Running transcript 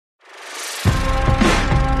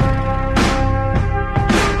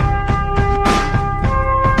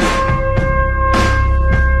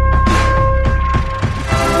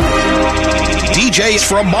DJs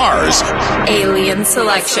from Mars. Alien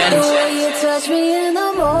Selection. The way you touch me in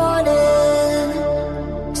the morning,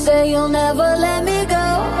 say you'll never let me go.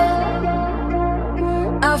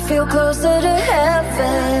 I feel closer to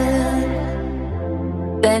heaven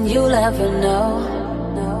than you'll ever know.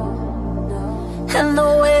 And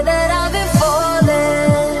the way that I've been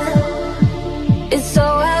falling is so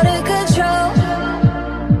out of control.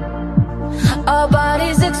 Our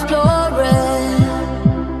bodies exploring,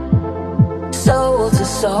 soul to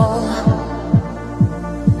soul.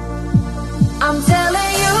 I'm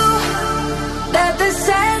telling you that the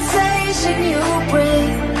sensation you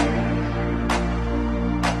bring,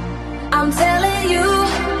 I'm telling you,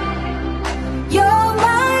 you're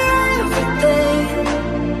my everything.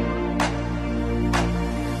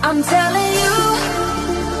 I'm telling you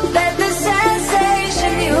that the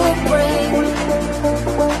sensation you bring,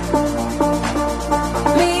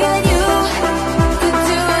 me and you could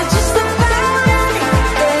do it just about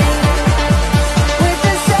anything with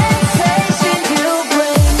the sensation you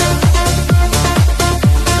bring.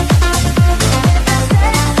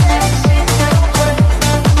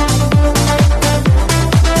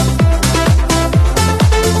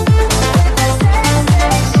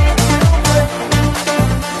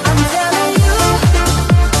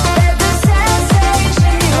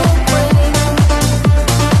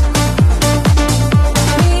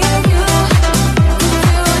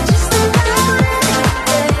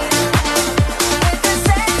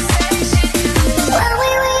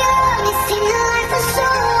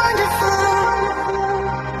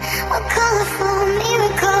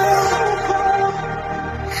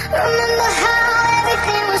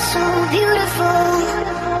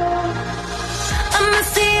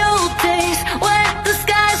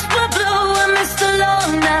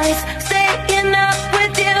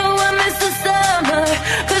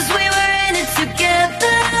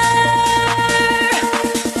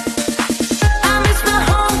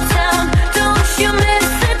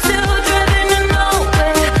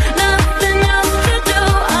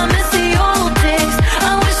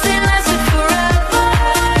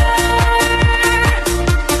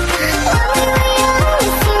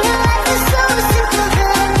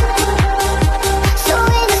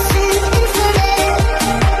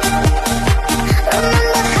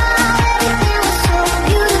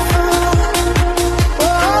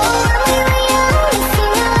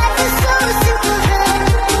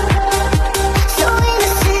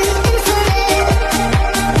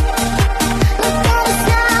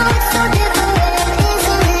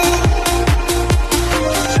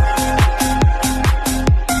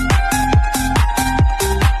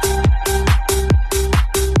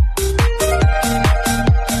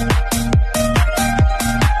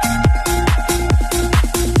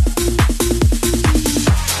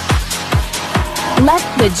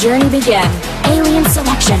 The journey began. Alien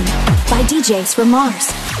Selection by DJs from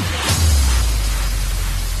Mars.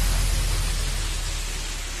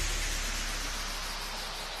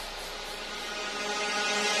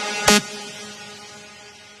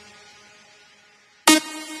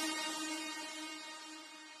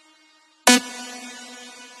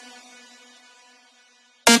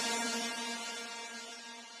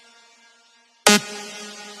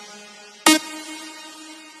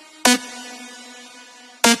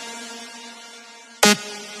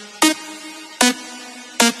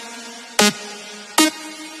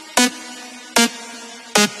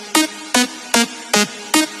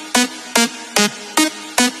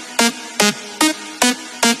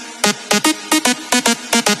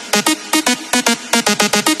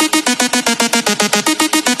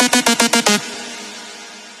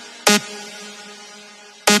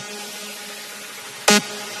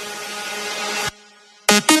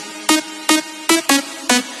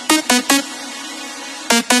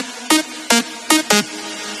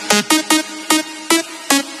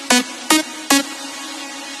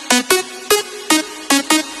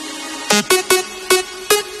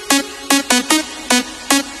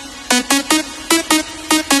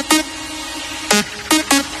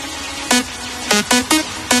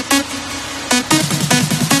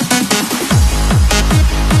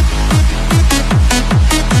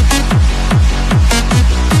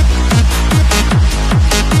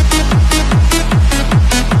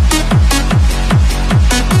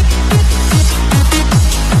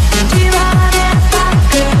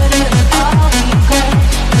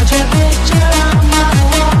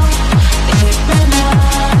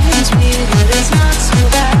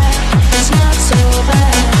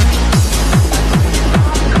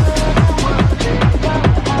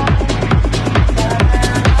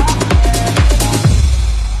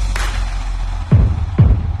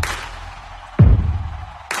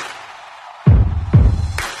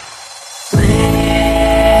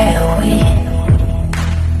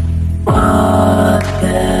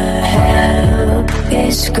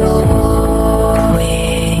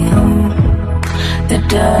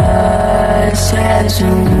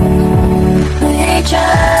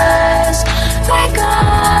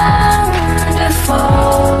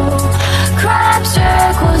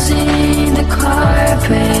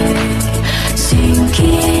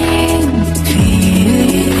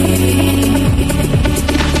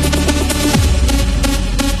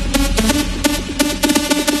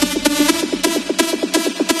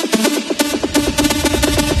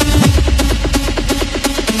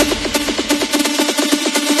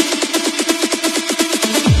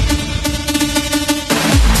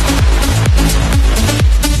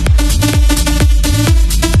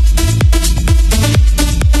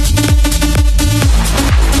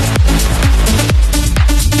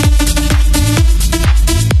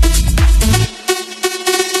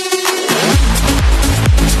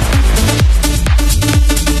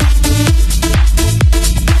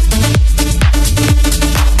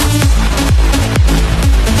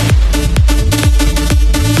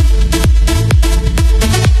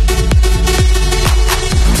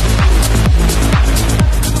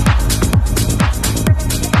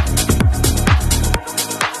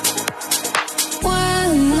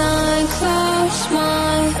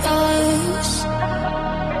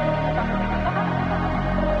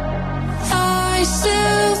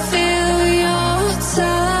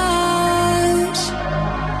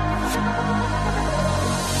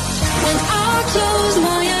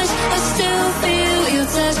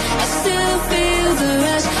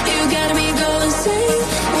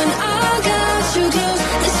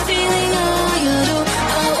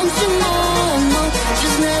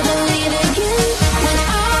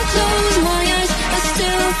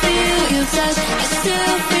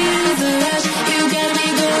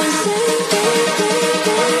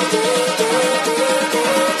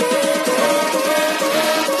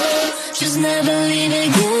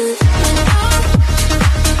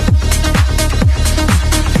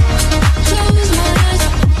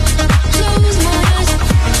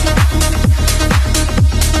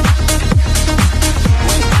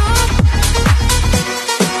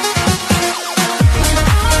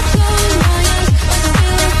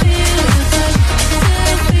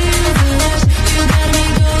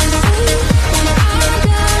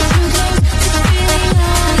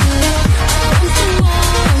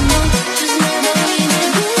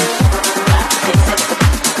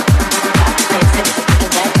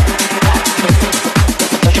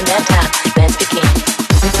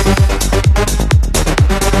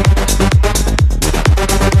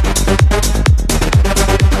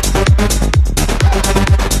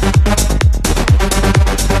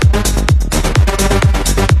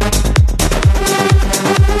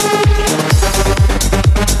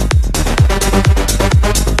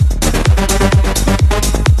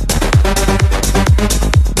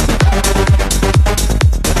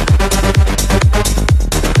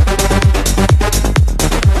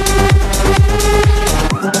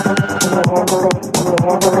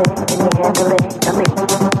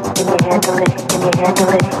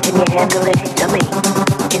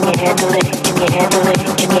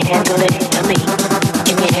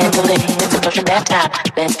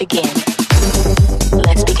 Let's begin.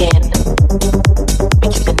 Let's begin. We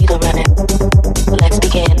keep the needle running. Let's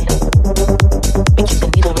begin. We keep the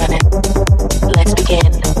needle running. Let's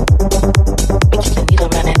begin. We keep the needle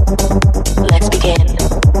running. Let's begin.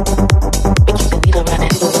 We keep the needle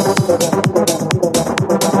running.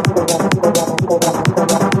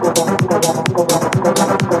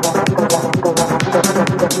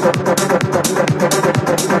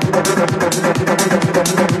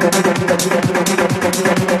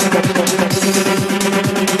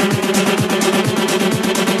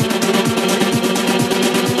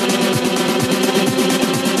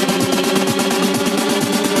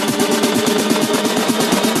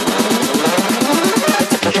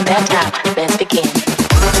 Let's begin.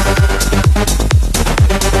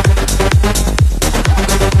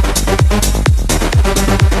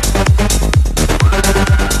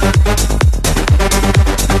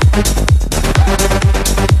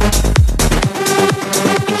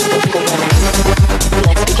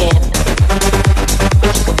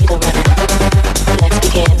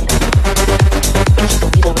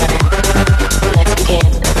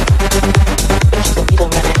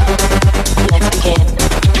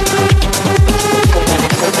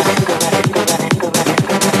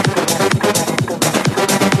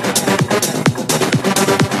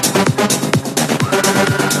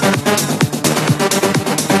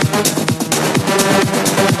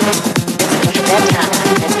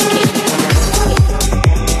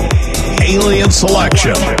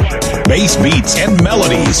 Selection. Bass beats and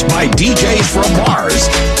melodies by DJs from Mars.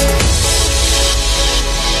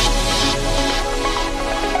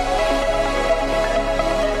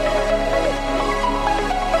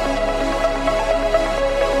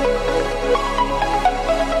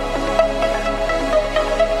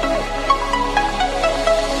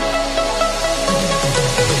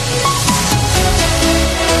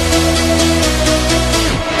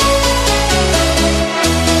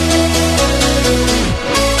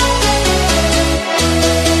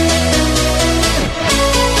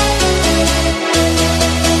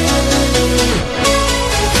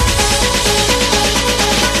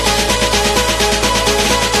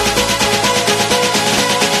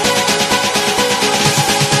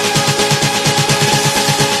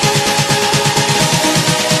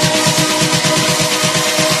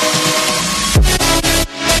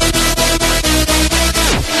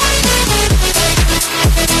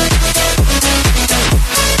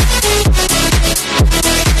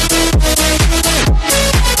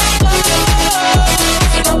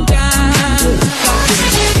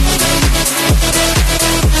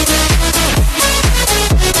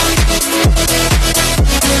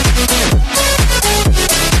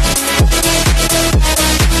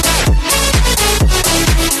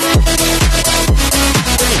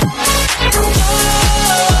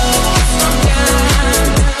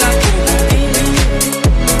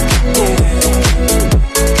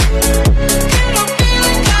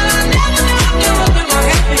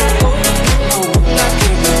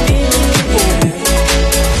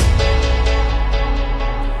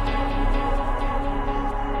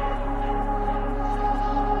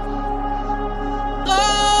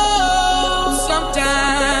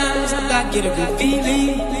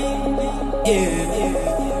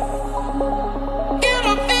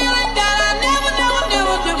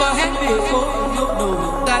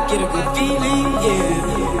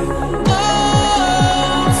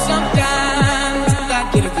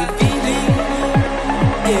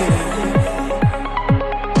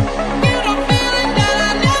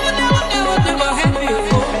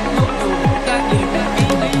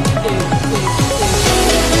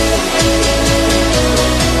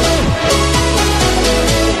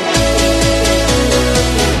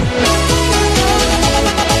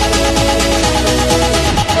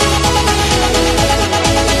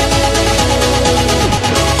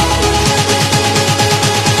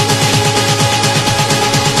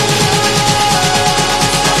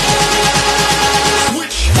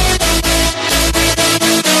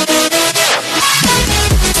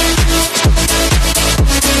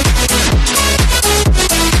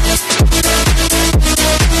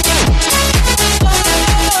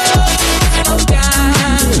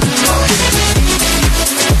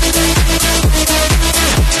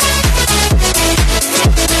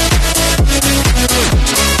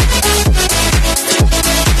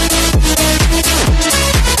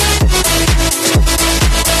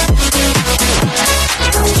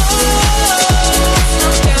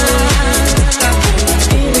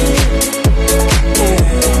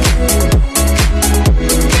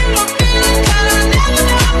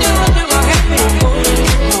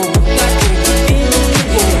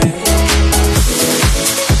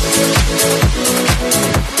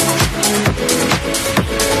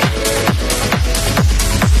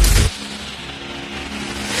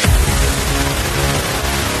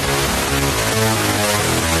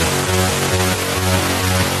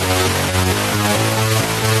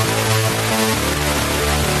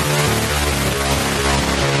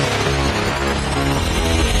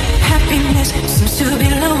 seems to be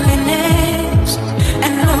loneliness,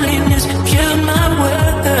 and loneliness killed my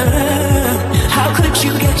world. How could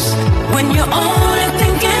you guess when you're only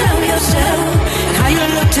thinking of yourself and how you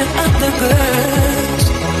look to other girls?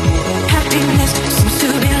 Happiness seems to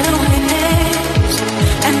be loneliness,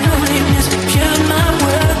 and loneliness killed my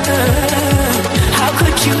world. How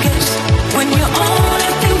could you guess when you're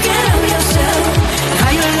only thinking of yourself and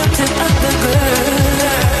how you look to other girls?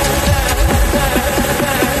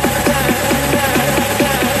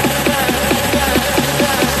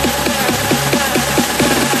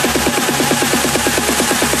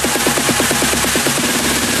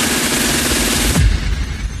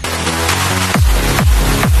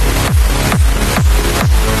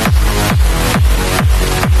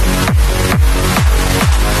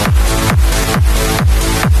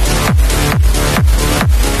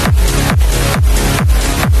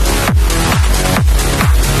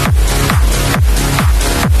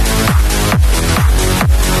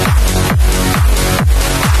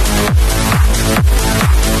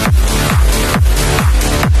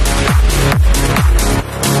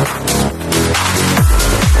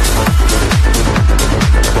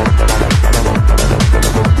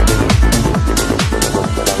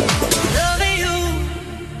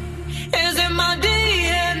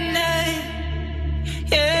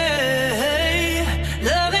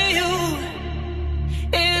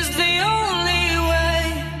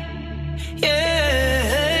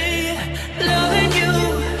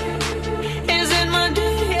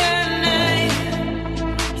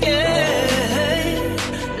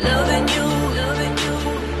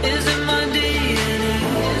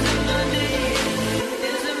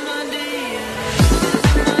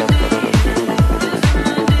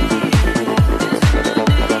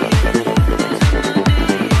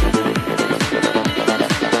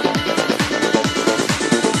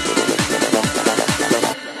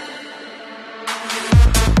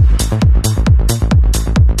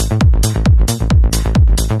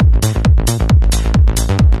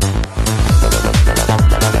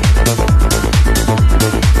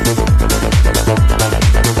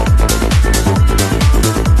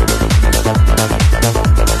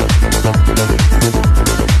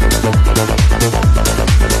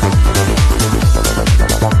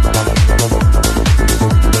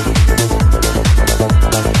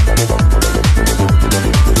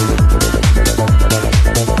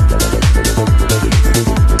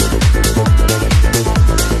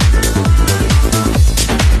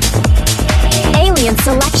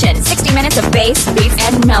 Selection, 60 minutes of bass, beats,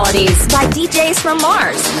 and melodies by DJs from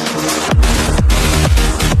Mars.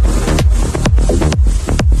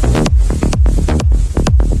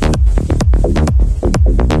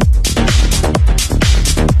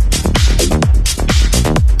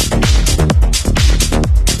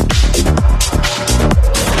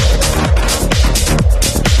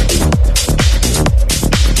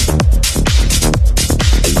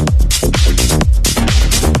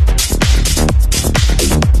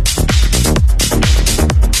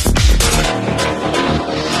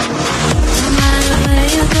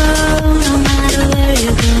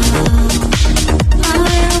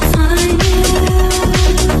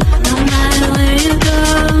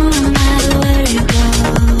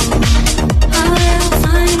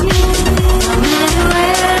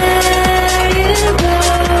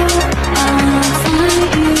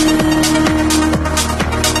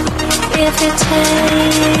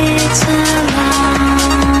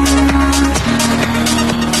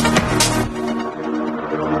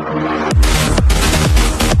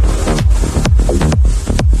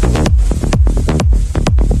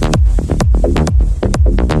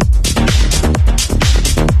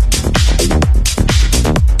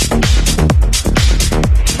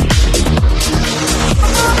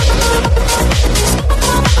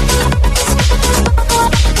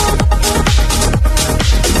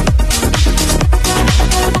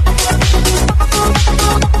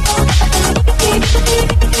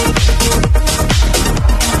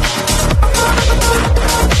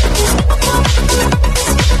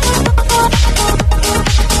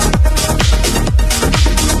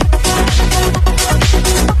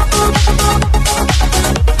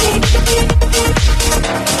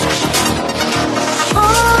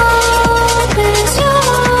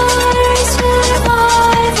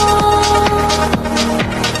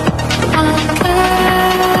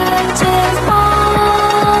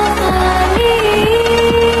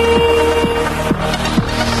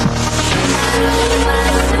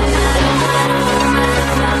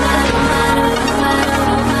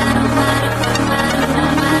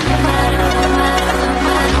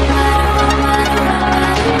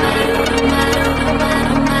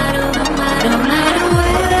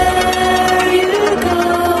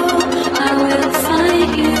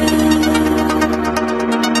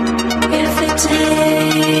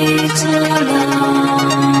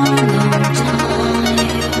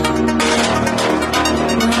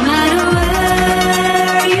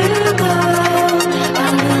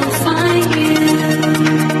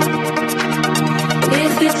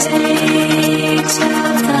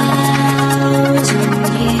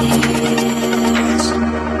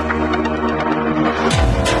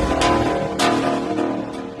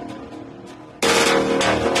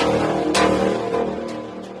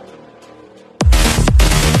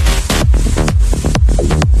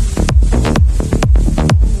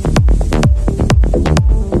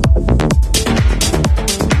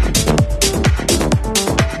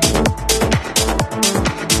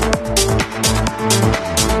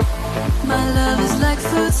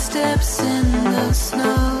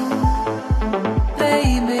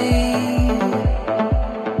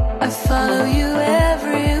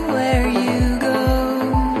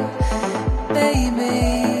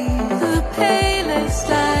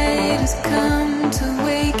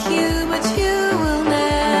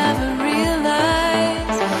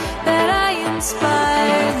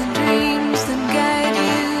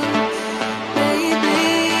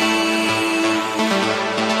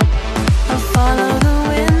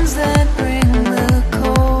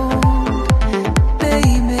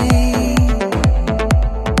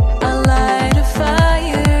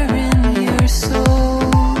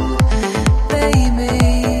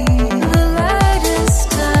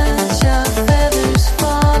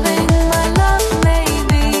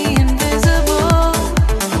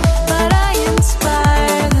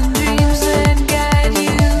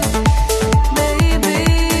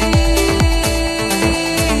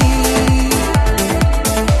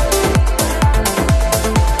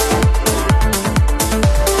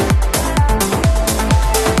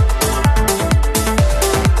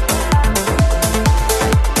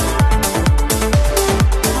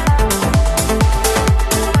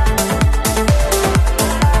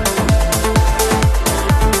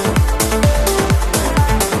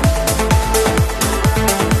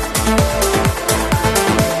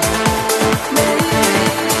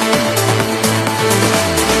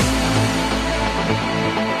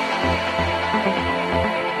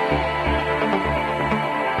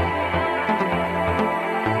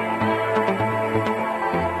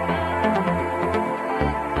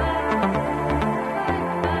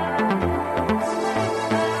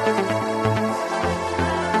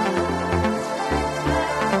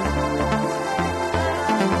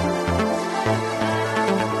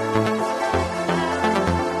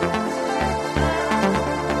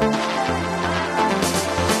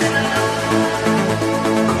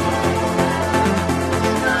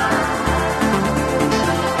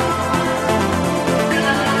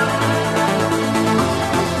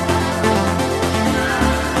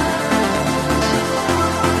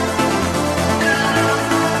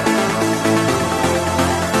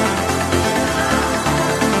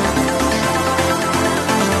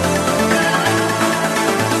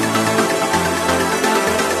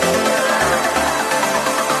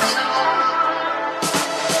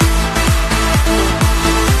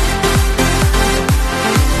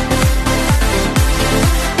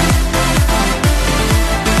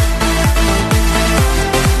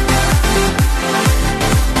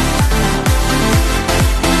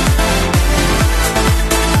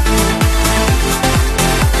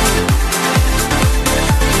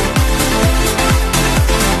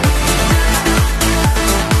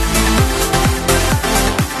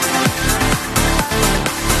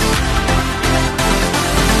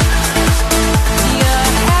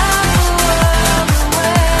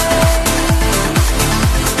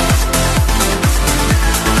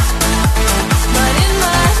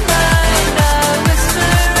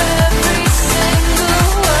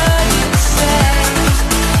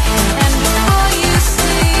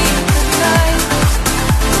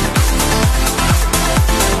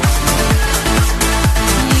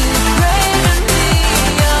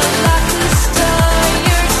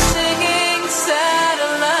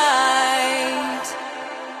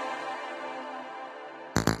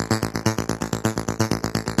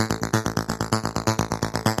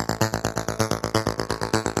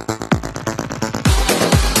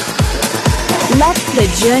 Let the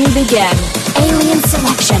journey begin. Alien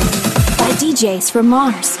Selection by DJs from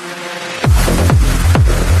Mars.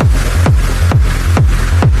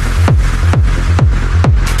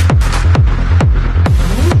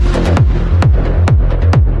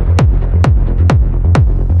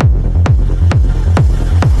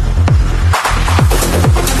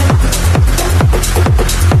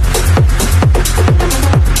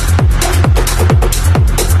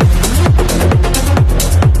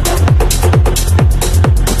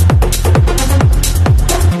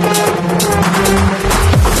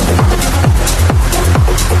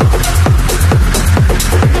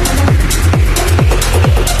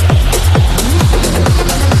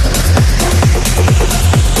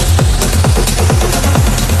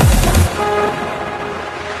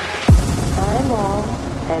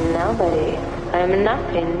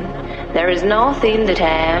 Nothing that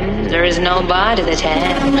am, there is nobody that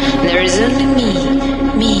am, there is only me.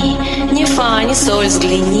 Ни фа, ни соль,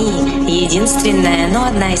 взгляни, единственная, но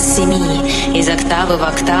одна из 7, из октавы в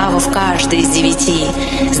октаву, в каждой из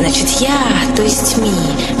 9. Значит, я, то есть ми,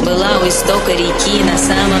 была у истока реки, на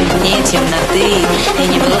самом дне темноты, и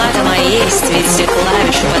не была там, а есть, ведь все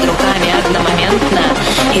клавиши под руками одномоментно,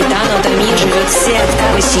 и та нота ми живет все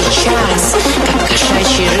октавы сейчас, как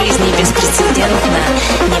кошачьей жизни беспрецедентно,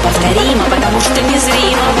 неповторимо, потому что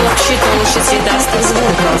незримо в общей толще цветастых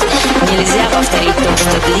звуков. Нельзя повторить то,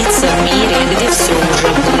 что длится в мире, где все уже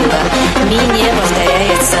было. Ми не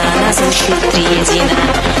повторяется, она звучит триедино.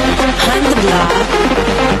 Хандбла,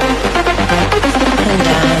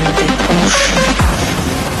 данды пуш.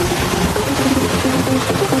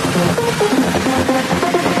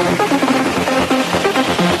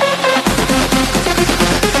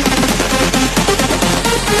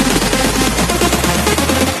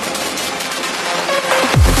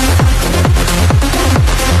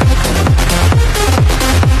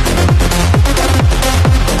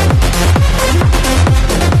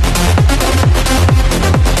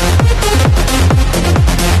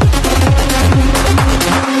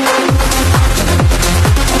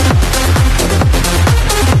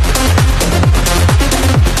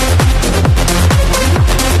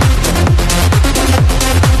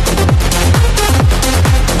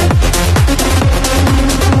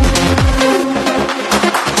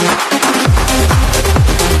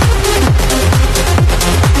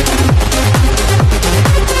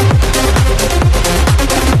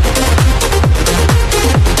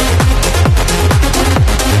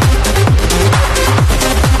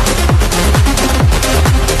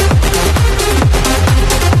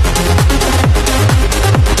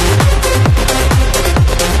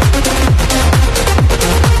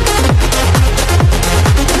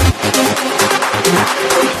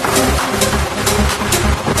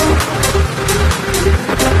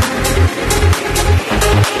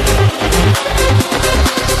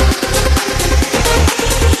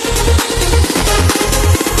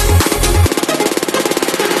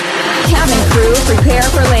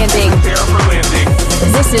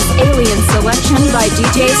 This is Alien Selection by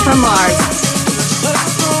DJs from Mars.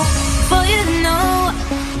 For you to know,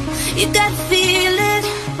 you gotta feel it,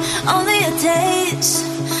 only a taste.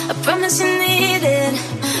 I promise you need it,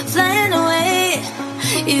 flying away.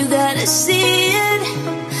 You gotta see it,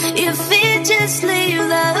 your feet just leave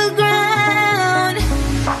the ground.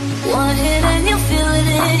 One hit and you feel it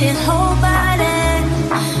in your whole body.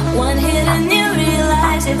 One hit and you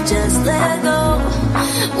realize you've just let go.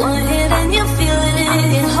 One hit and you feel it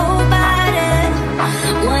in your whole body.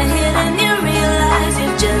 One hit and you realize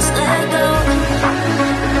you've just let go. One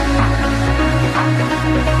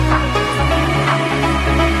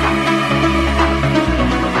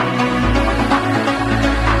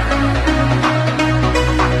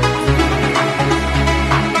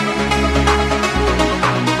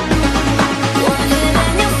hit and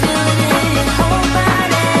you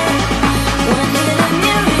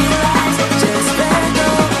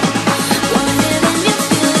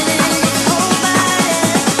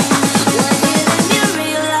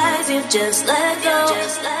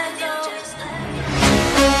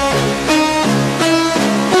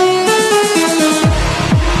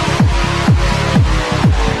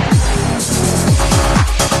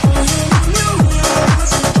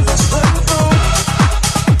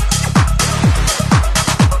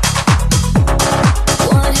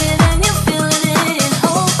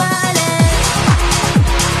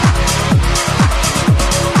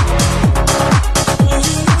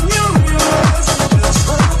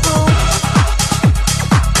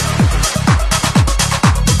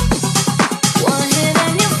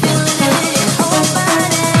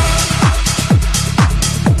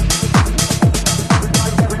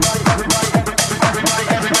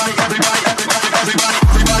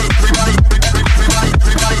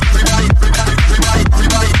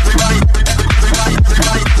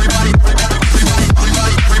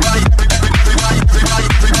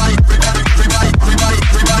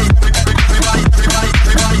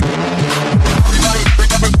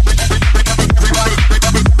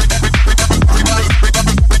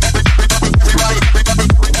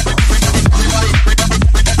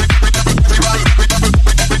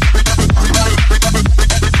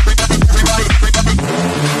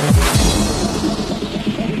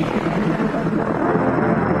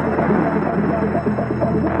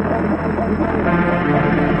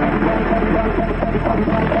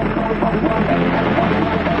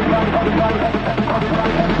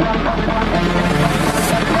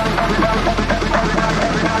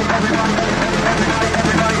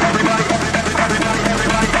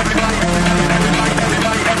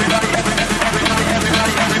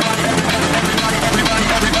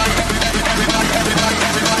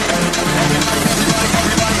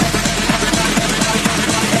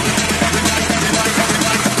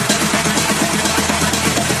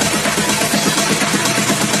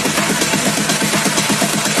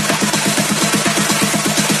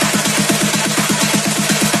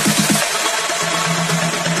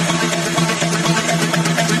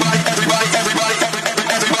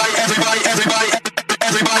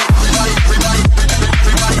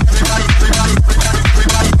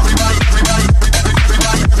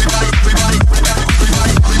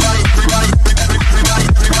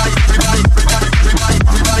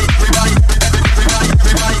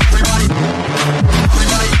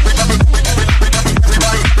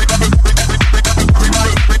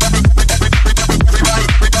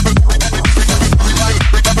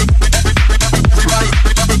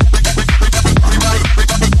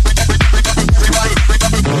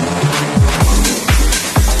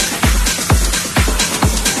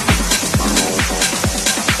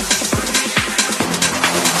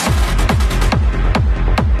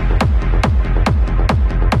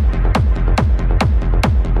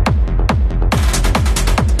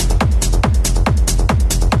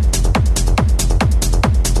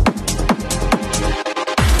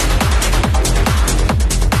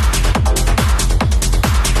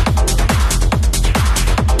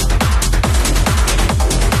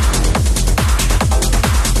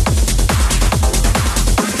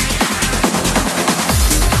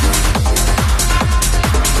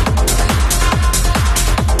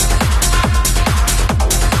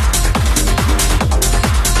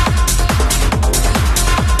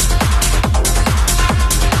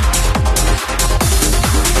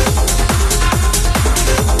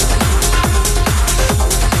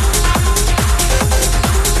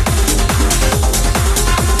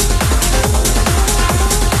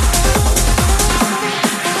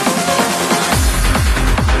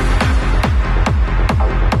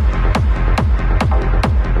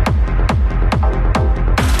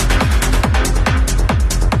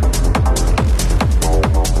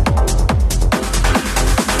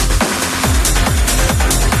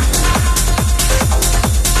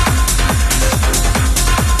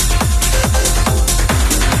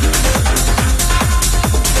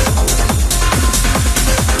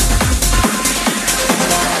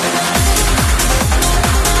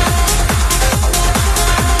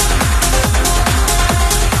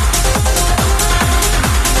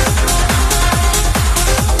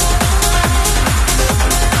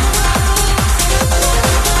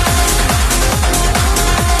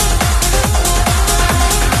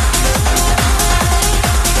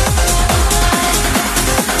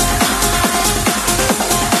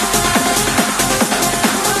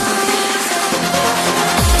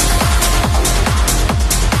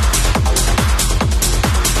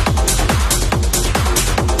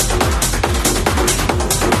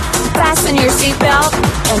Fasten your seatbelt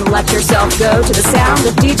and let yourself go to the sound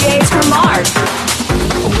of DJs from Mars.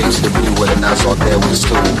 Away to the blue where the Naja there with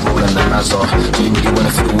still rolling the Naja. Do you really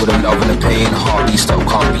wanna feel the love and the pain? Heartbeat still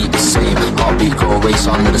can't beat the same. Heartbeat go race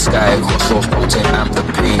under the sky. Cross off, potent amp the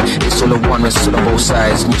pain. It's all a one, it's all on both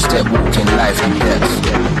sides. New step walking life and death.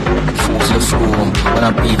 Fall to the floor when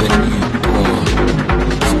I breathe a new dawn.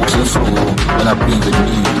 Fall to the floor when I breathe a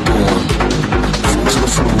new dawn. Fall to the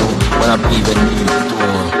floor when I breathe a new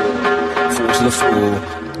dawn. Fall to the floor,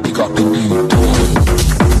 pick up a new dawn.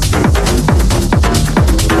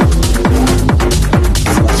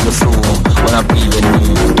 The floor when I breathe a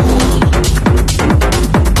new dawn.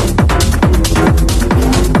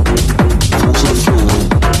 Fall to the floor,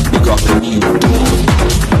 big up a new dawn.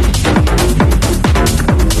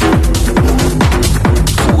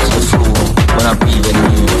 Fall to the floor when I breathe a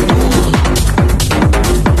new dawn.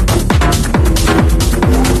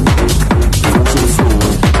 Fall to the floor,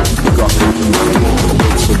 big up a new dawn.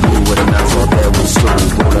 Away to the blue where the Naja there with slow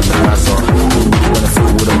rolling the Naja. When I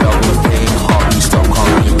feel with the love and the pain, heartbeat stop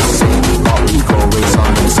can't be the same. Heartbeat go race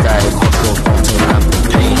under the sky, cross road, fountain, and the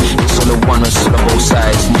pain. It's all a one, it's all on both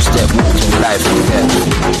sides. New step walking life and death.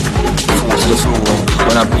 Fall to the floor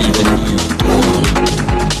when I breathe a new dawn.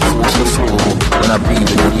 Fall to the floor when I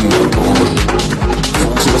breathe a new dawn.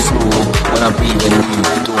 Fall to the floor when I breathe a new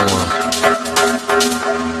dawn.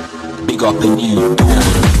 Big up a new dawn.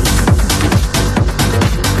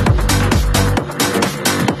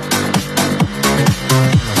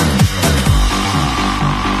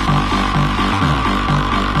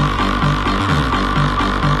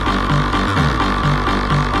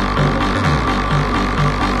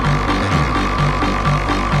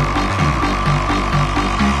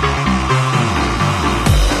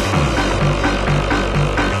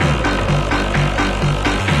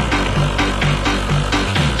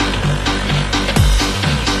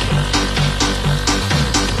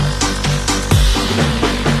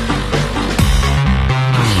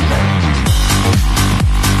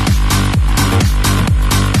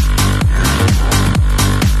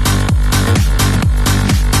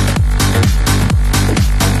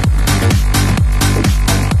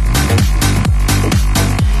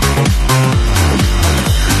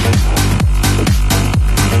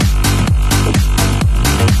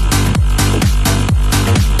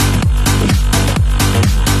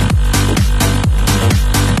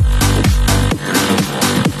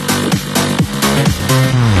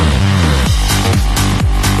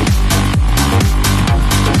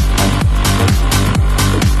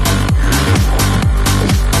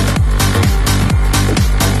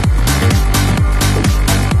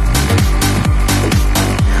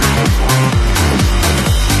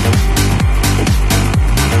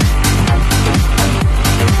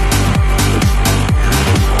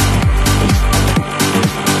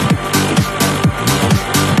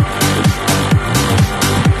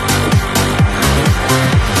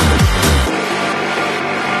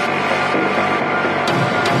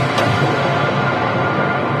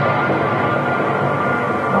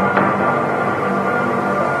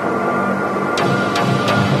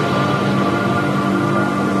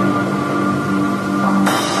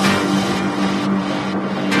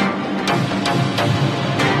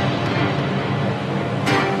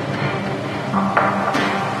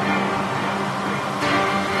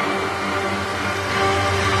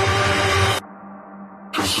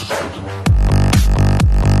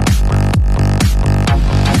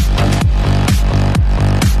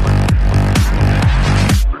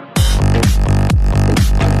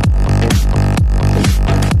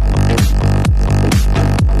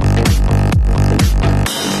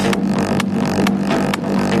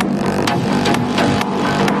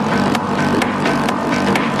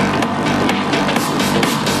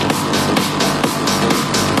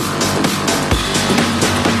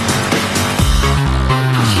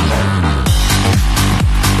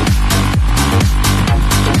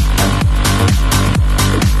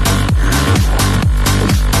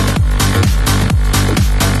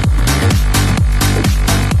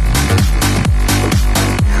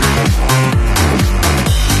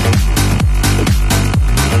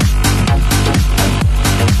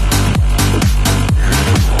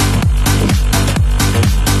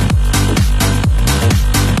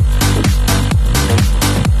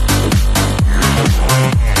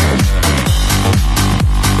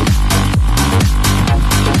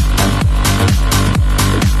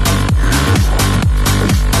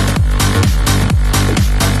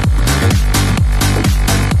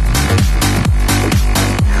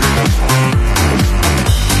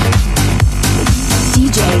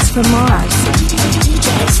 from Mars.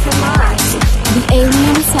 DJs from Mars. The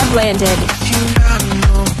aliens have landed.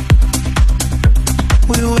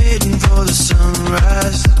 before the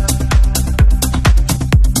sunrise.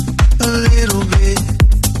 A little bit.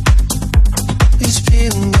 This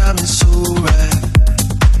feeling got me so right.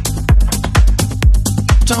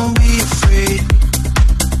 Don't be afraid.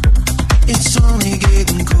 It's only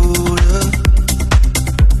getting colder.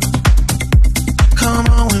 Come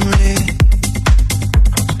on with me.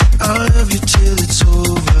 I'll love you till it's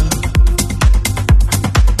over.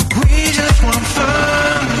 We just want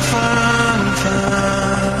fun, fun, fun.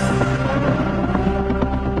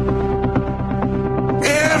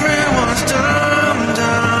 Everyone's dumb,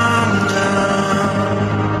 dumb, dumb.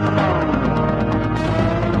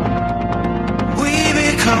 We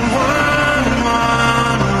become one,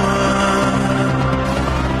 one, one.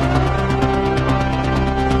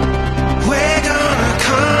 We're gonna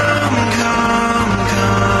come, come,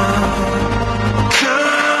 come.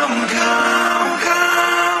 Come, come, come.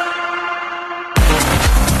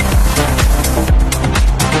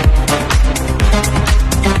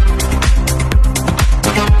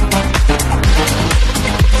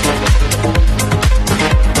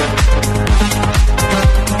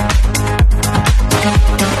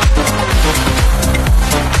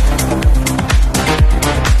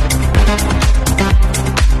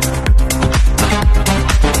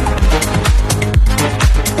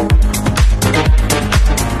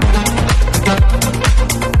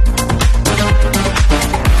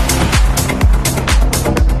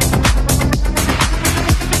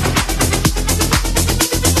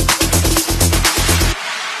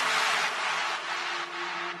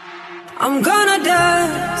 I'm gonna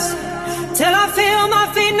dance till I feel my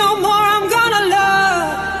feet no more. I'm gonna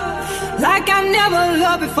love like I never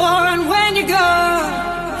loved before. And when you go,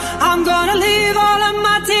 I'm gonna leave all of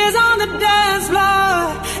my tears on the dance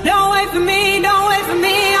floor. Don't wait for me, don't wait for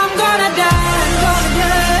me. I'm gonna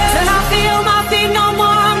dance till I feel my feet no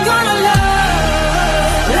more. I'm gonna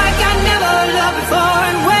love like I never loved before.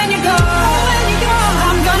 And when you go,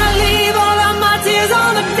 I'm gonna leave all of my tears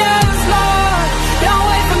on the dance floor. Don't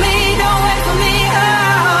wait for me, don't wait for me.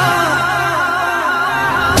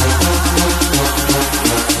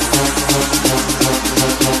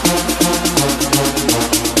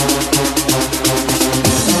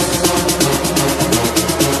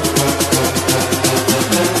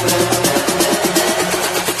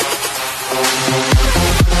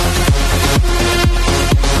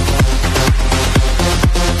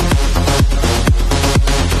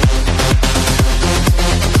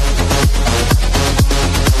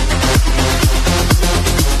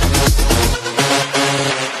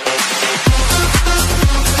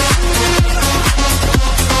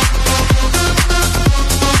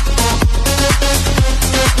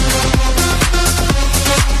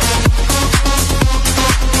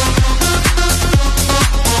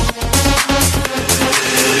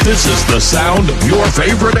 This is the sound of your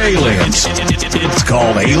favorite aliens. It's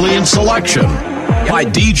called Alien Selection by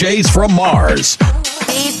DJs from Mars.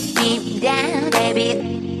 Deep, deep down, baby.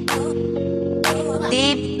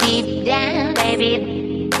 Deep, deep down,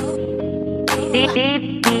 baby. Deep,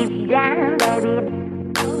 deep, deep down, baby. Deep, deep down, baby.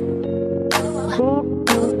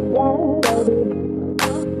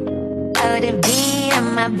 Oh, the beat of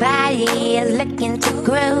my body is looking to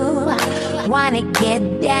groove. Wanna get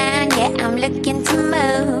down, yeah, I'm looking to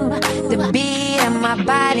move. The beat of my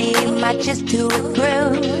body matches to a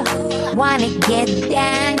groove. Wanna get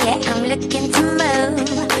down, yeah, I'm looking to move.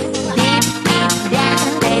 Deep, deep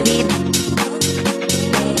down, baby.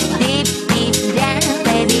 Deep, deep down,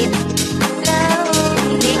 baby. Low,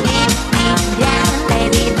 deep, deep down,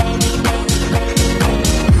 baby, baby, baby.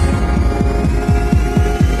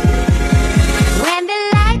 When the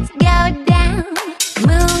lights go down,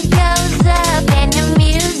 mood goes up and the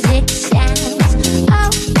music sounds. Oh,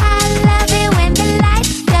 I love it when the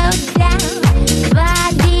lights go down.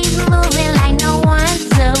 Bodies moving like no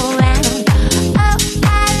one's around. Oh,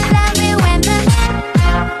 I love it when the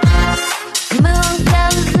mood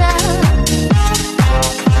goes up.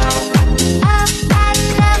 Oh, I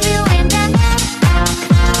love it when the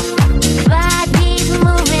bodies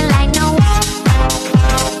moving like no one.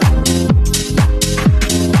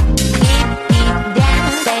 Deep, deep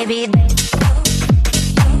down, baby.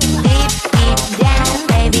 Deep, deep down,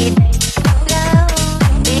 baby. Go.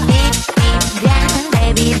 Deep, deep down,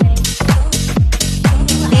 baby.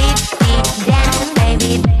 Deep, deep down, baby.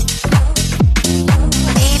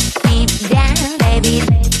 Deep, deep down, baby.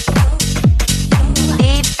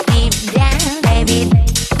 Deep, deep down, baby.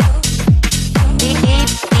 Deep,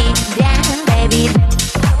 deep down, baby.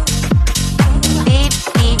 Deep,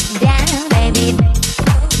 deep down, baby.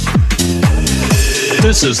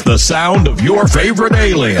 This is the sound of your favorite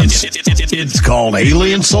aliens. It's called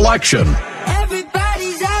Alien Selection.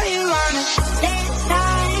 Everybody's out here on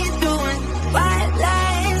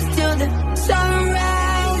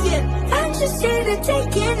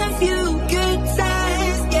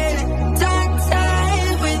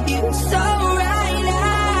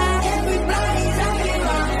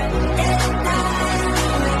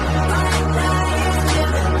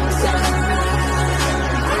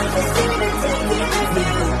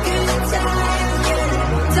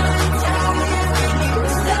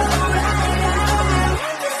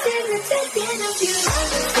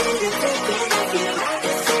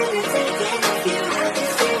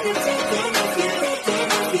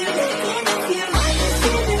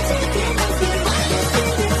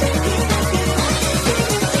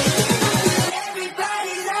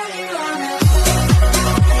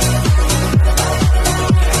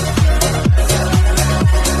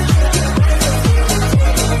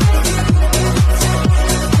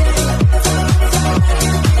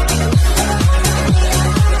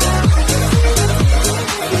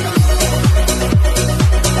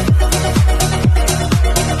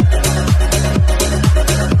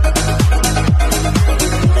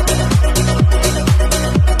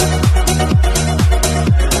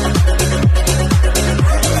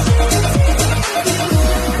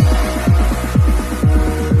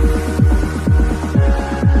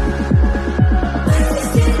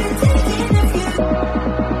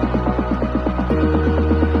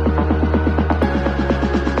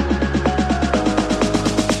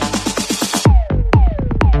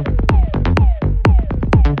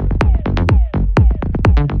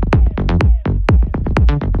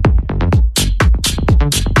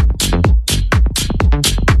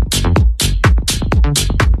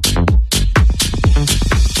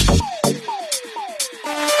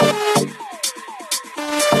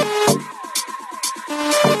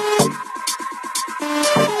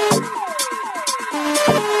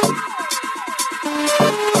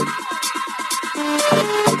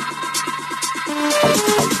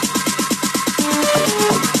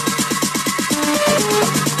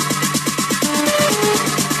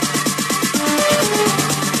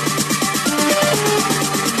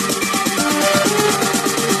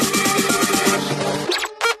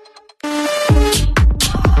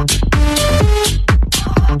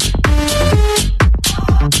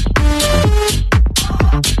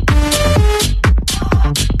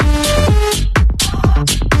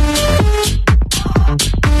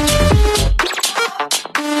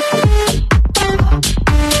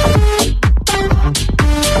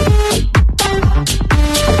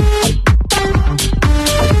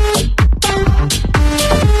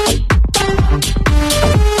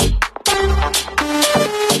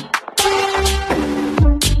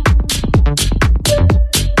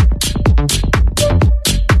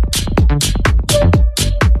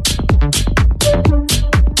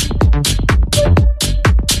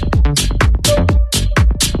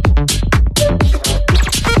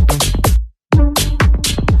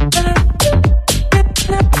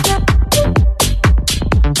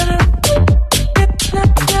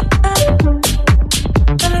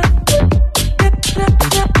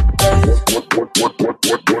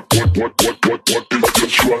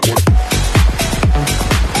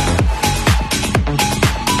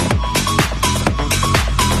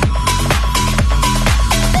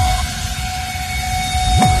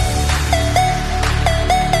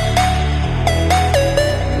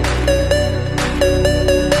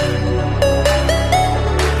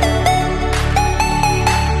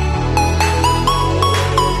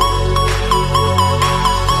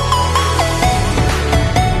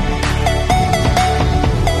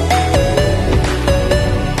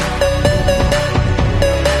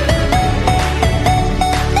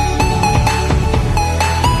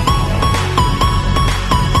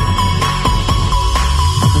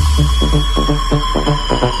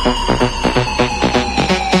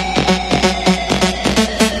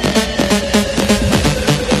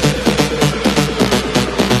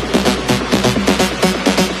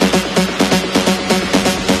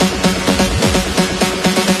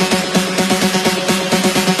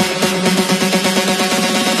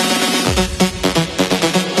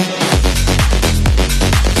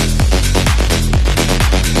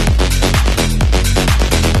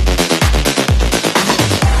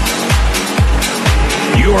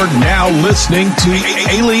Listening to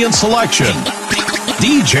Alien Selection,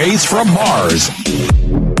 DJs from Mars.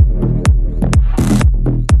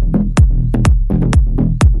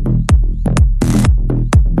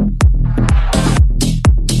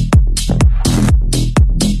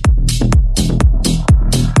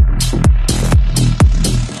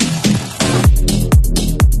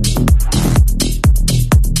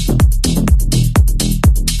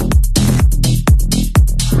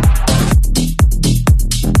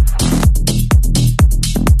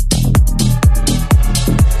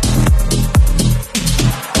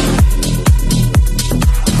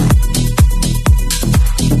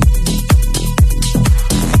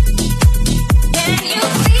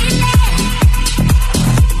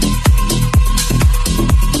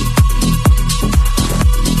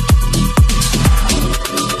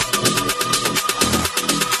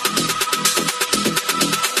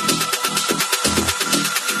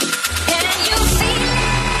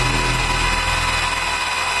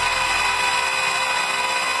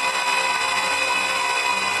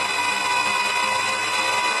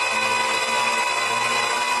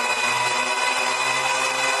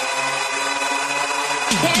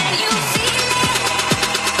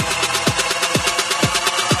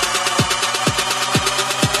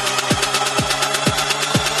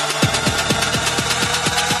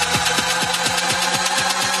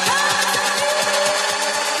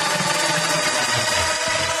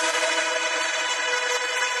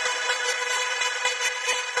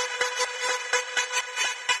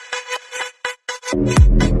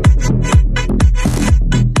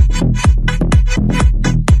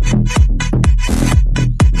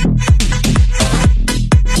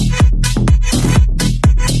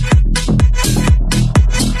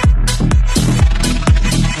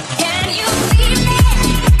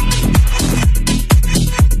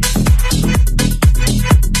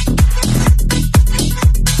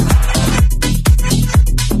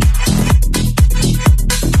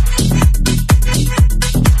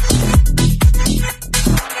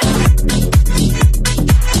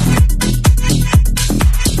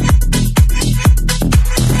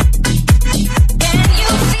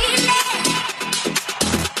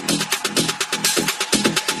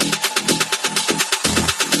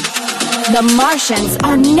 The Martians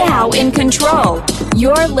are now in control.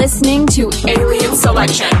 You're listening to Alien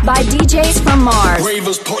Selection by DJs from Mars.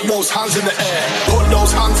 Ravers, put those hands in the air. Put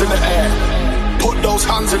those hands in the air. Put those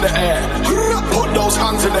hands in the air. Put those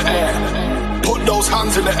hands in the air. Put those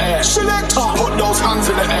hands in the air. Put those hands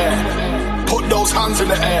in the air. Put those hands in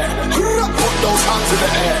the air. Put those hands in the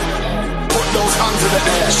air. Put those hands in the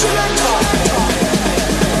air.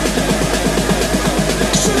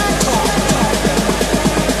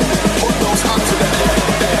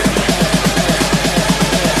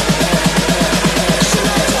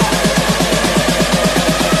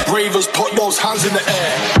 Ravers, put those hands in the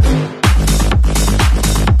air.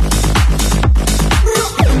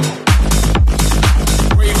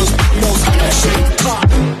 Ravers, put those hands in the air.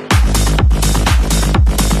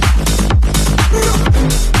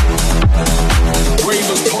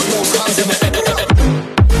 Ravers, put those hands in the air.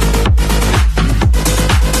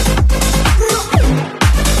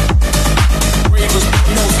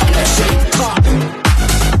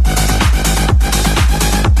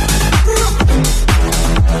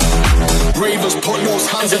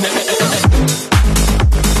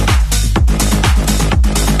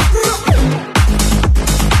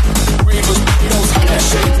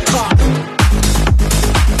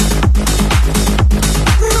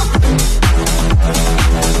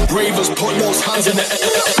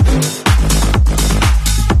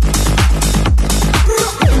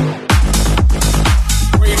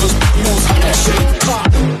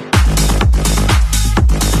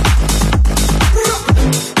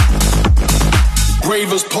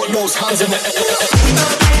 Ravers, put those hands in the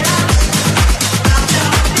air.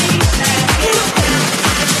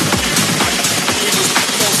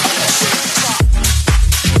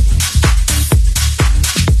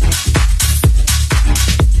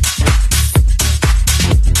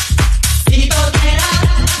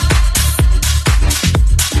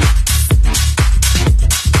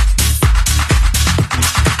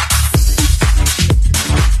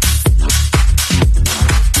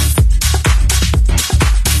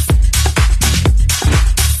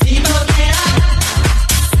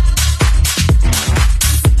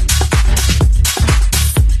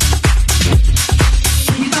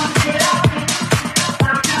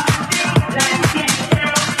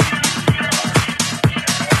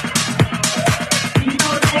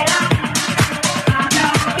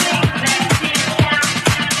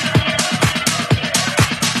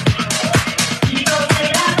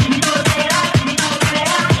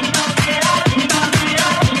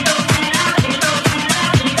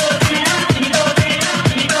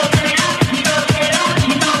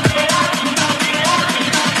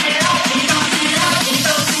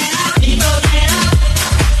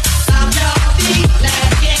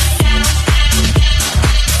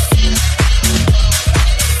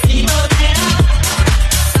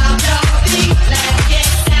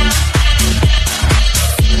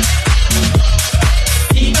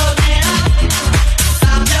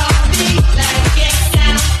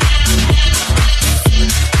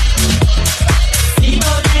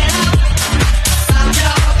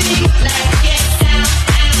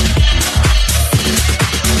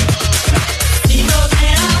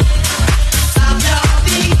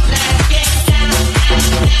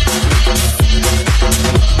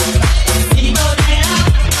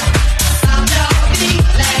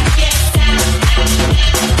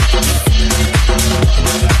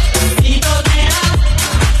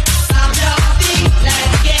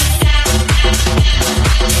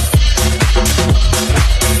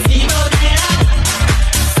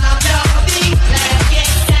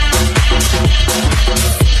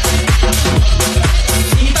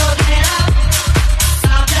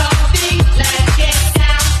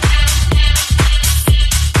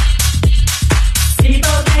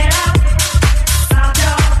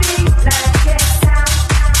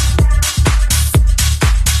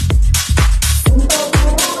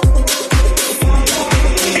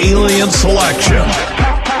 Selection.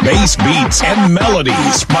 Bass beats and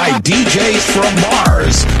melodies by DJs from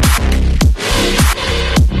Mars.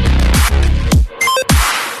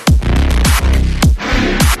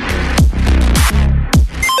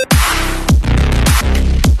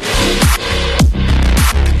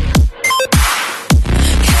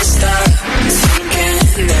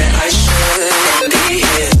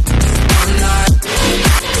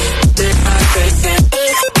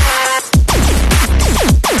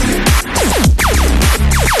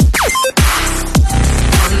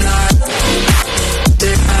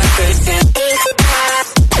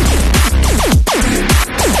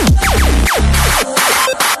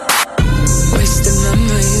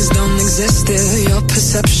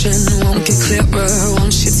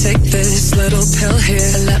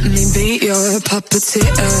 Puppeteer,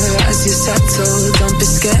 as you settle, don't be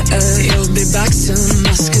scared. You'll be back soon,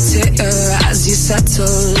 musketeer. As you settle,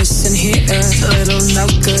 listen here, little no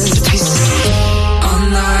good piece. All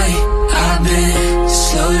night, I've been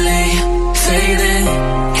slowly fading.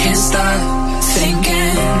 Can't stop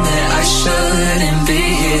thinking that I shouldn't be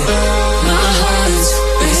here. My heart's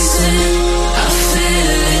racing, I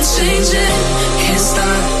feel it changing. Can't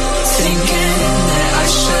stop thinking that I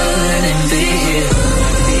shouldn't be here.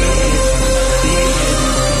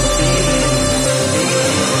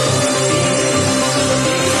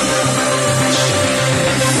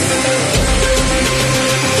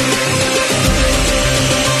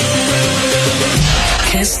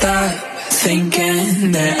 Can't stop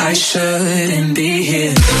thinking that I shouldn't be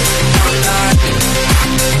here. I'm not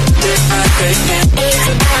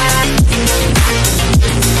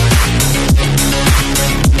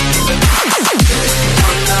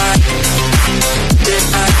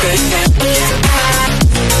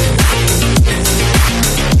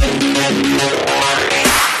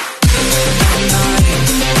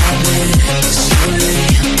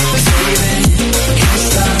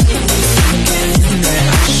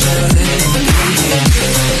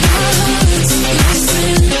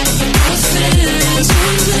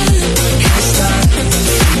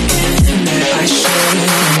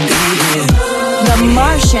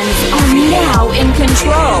Martians are now in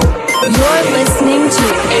control. You're listening to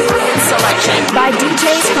Alien Selection by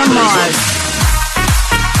DJs from Mars.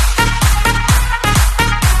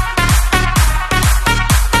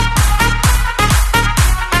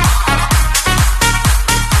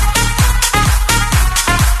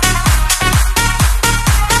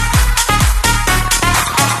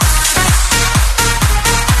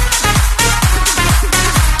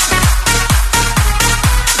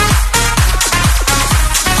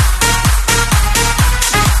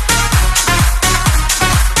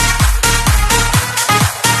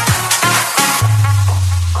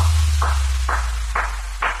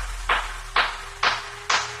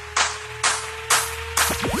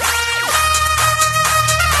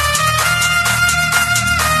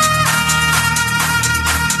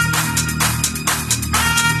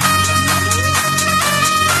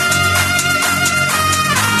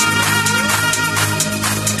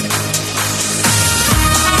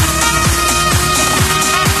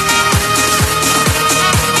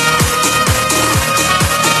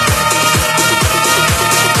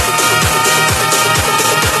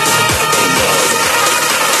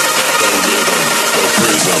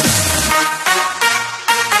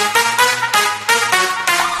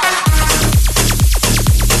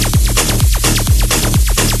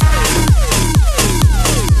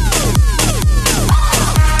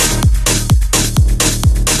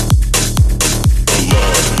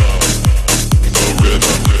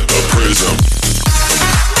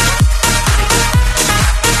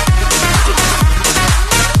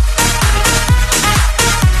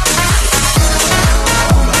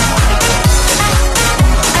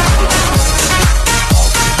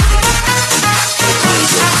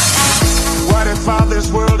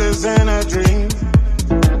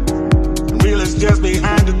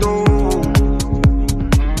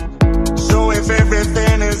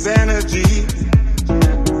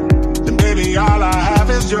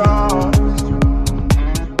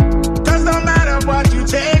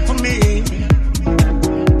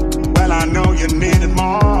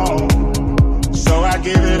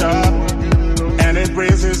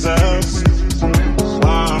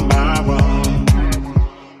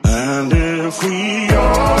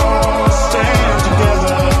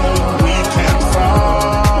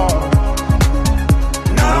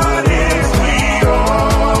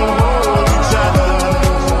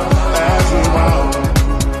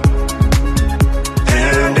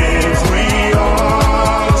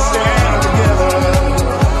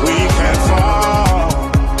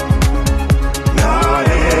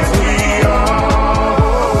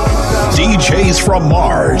 From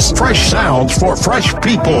Mars. Fresh sounds for fresh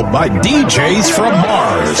people by DJs from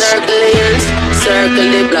Mars. Circle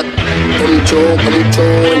the block. Come through,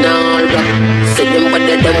 and all rock. Say them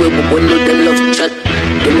better than we when do them love chat.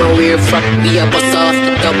 Them a wear frock, we a bust off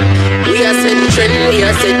the top. We a set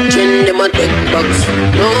trend, them a take box.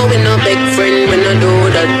 No, we no big friend, we no do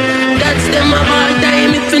that. That's them of all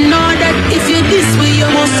time, if you know that. If you this way, you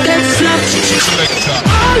must get slapped.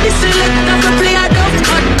 All the selectors a play a dove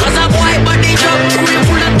cut, cause I